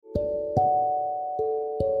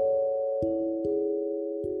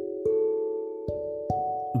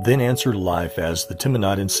Then answered Eliphaz the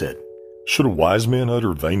Temanite and said, Should a wise man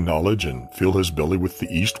utter vain knowledge and fill his belly with the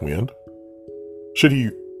east wind? Should he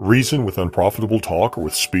reason with unprofitable talk or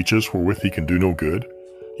with speeches wherewith he can do no good?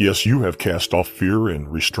 Yes, you have cast off fear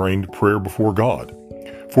and restrained prayer before God.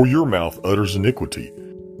 For your mouth utters iniquity,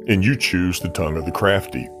 and you choose the tongue of the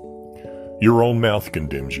crafty. Your own mouth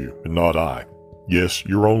condemns you, and not I. Yes,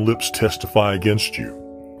 your own lips testify against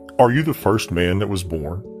you. Are you the first man that was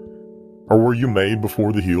born? Or were you made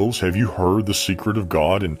before the hills? Have you heard the secret of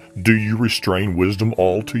God, and do you restrain wisdom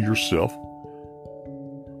all to yourself?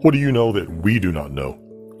 What do you know that we do not know?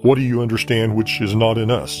 What do you understand which is not in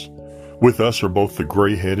us? With us are both the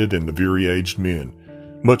gray-headed and the very-aged men,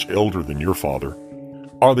 much elder than your father.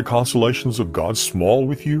 Are the consolations of God small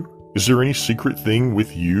with you? Is there any secret thing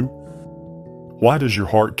with you? Why does your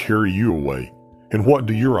heart carry you away? And what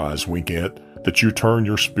do your eyes wink at, that you turn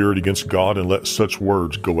your spirit against God and let such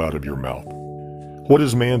words go out of your mouth? What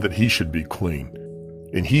is man that he should be clean?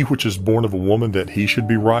 And he which is born of a woman that he should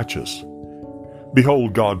be righteous?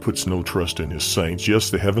 Behold, God puts no trust in his saints.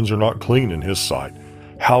 Yes, the heavens are not clean in his sight.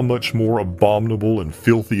 How much more abominable and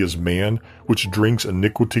filthy is man, which drinks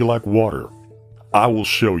iniquity like water? I will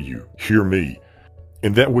show you, hear me.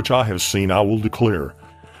 And that which I have seen I will declare,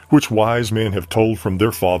 which wise men have told from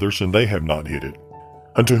their fathers, and they have not hid it.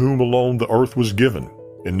 Unto whom alone the earth was given,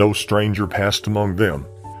 and no stranger passed among them.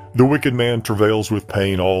 The wicked man travails with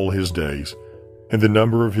pain all his days, and the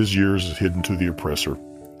number of his years is hidden to the oppressor.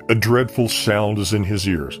 A dreadful sound is in his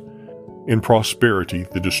ears. In prosperity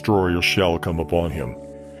the destroyer shall come upon him.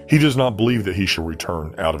 He does not believe that he shall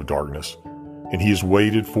return out of darkness, and he is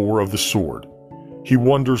waited for of the sword. He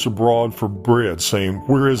wanders abroad for bread, saying,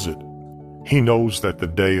 Where is it? He knows that the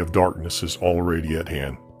day of darkness is already at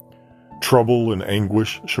hand. Trouble and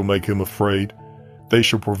anguish shall make him afraid. They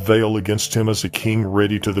shall prevail against him as a king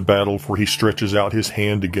ready to the battle, for he stretches out his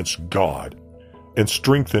hand against God, and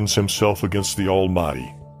strengthens himself against the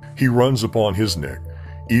Almighty. He runs upon his neck,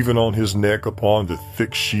 even on his neck upon the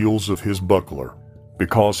thick shields of his buckler,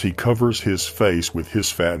 because he covers his face with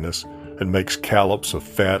his fatness, and makes callops of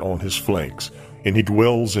fat on his flanks. And he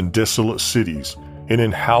dwells in desolate cities, and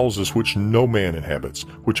in houses which no man inhabits,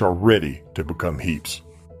 which are ready to become heaps.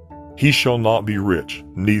 He shall not be rich,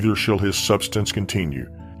 neither shall his substance continue,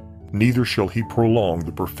 neither shall he prolong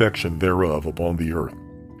the perfection thereof upon the earth.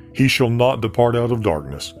 He shall not depart out of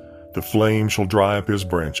darkness, the flame shall dry up his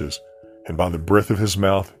branches, and by the breath of his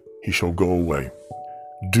mouth he shall go away.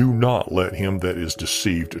 Do not let him that is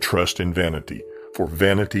deceived trust in vanity, for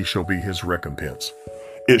vanity shall be his recompense.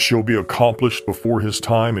 It shall be accomplished before his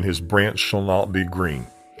time, and his branch shall not be green.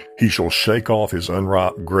 He shall shake off his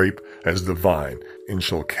unripe grape as the vine, and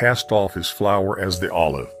shall cast off his flower as the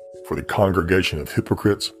olive. For the congregation of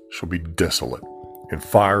hypocrites shall be desolate, and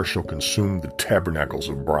fire shall consume the tabernacles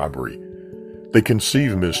of bribery. They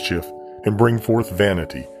conceive mischief, and bring forth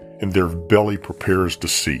vanity, and their belly prepares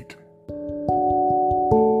deceit.